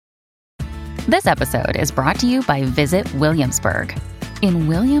This episode is brought to you by Visit Williamsburg. In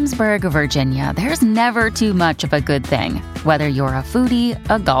Williamsburg, Virginia, there's never too much of a good thing. Whether you're a foodie,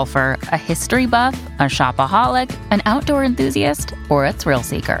 a golfer, a history buff, a shopaholic, an outdoor enthusiast, or a thrill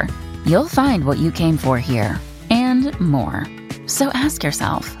seeker, you'll find what you came for here and more. So ask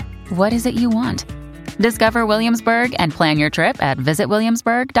yourself, what is it you want? Discover Williamsburg and plan your trip at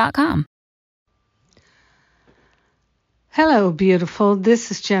visitwilliamsburg.com. Hello, beautiful.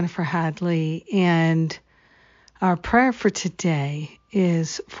 This is Jennifer Hadley, and our prayer for today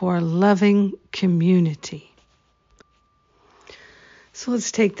is for loving community. So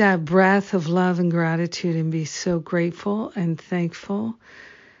let's take that breath of love and gratitude and be so grateful and thankful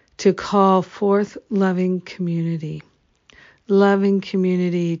to call forth loving community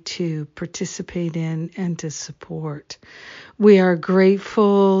to participate in and to support. We are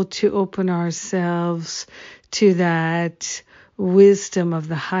grateful to open ourselves to that wisdom of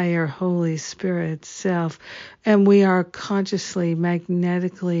the higher Holy Spirit self, and we are consciously,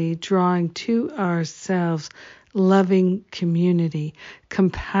 magnetically drawing to ourselves loving community,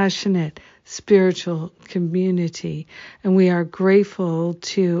 compassionate spiritual community, and we are grateful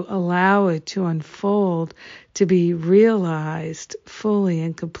to allow it to unfold, to be realized fully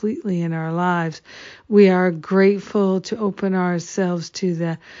and completely in our lives. We are grateful to open ourselves to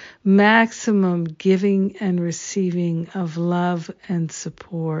the maximum giving and receiving of love and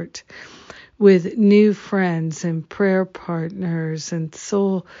support. With new friends and prayer partners and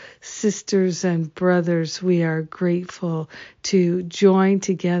soul sisters and brothers, we are grateful to join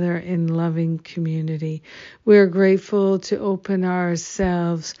together in loving community. We are grateful to open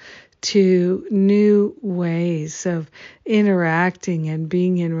ourselves to new ways of interacting and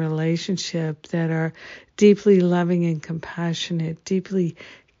being in relationship that are deeply loving and compassionate, deeply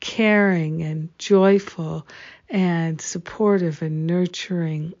caring and joyful and supportive and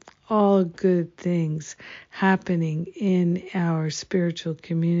nurturing. All good things happening in our spiritual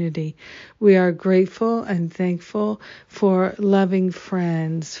community. We are grateful and thankful for loving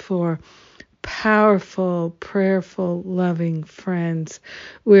friends, for powerful, prayerful, loving friends.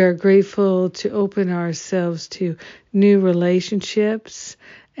 We are grateful to open ourselves to new relationships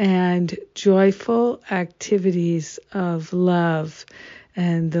and joyful activities of love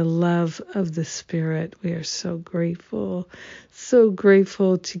and the love of the Spirit. We are so grateful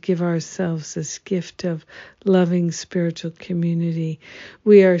to give ourselves this gift of loving spiritual community.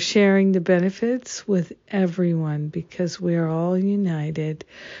 We are sharing the benefits with everyone because we are all united.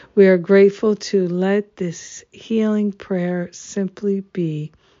 We are grateful to let this healing prayer simply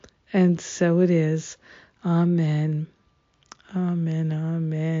be, and so it is. Amen. Amen.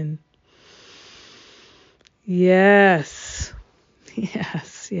 Amen. Yes.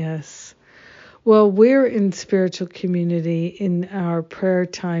 Yes. Well, we're in spiritual community in our prayer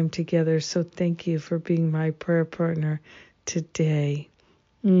time together, so thank you for being my prayer partner today.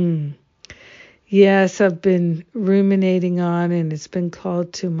 Yes, I've been ruminating on, and it's been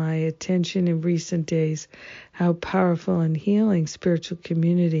called to my attention in recent days, how powerful and healing spiritual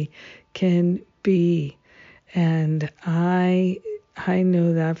community can be. And I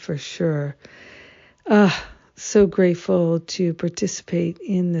know that for sure. So grateful to participate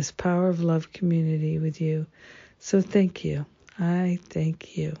in this Power of Love community with you. So thank you. I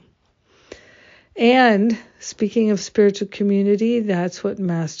thank you. And speaking of spiritual community, that's what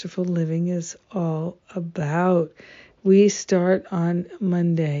Masterful Living is all about. We start on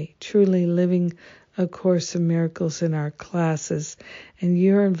Monday, truly living A Course in Miracles in our classes, and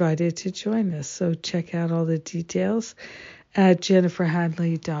you're invited to join us. So check out all the details at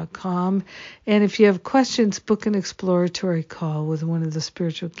jenniferhadley.com. And if you have questions, book an exploratory call with one of the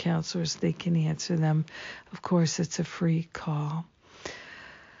spiritual counselors. They can answer them. Of course, it's a free call.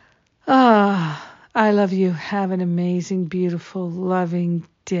 I love you. Have an amazing, beautiful, loving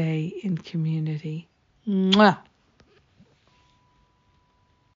day in community. Mwah.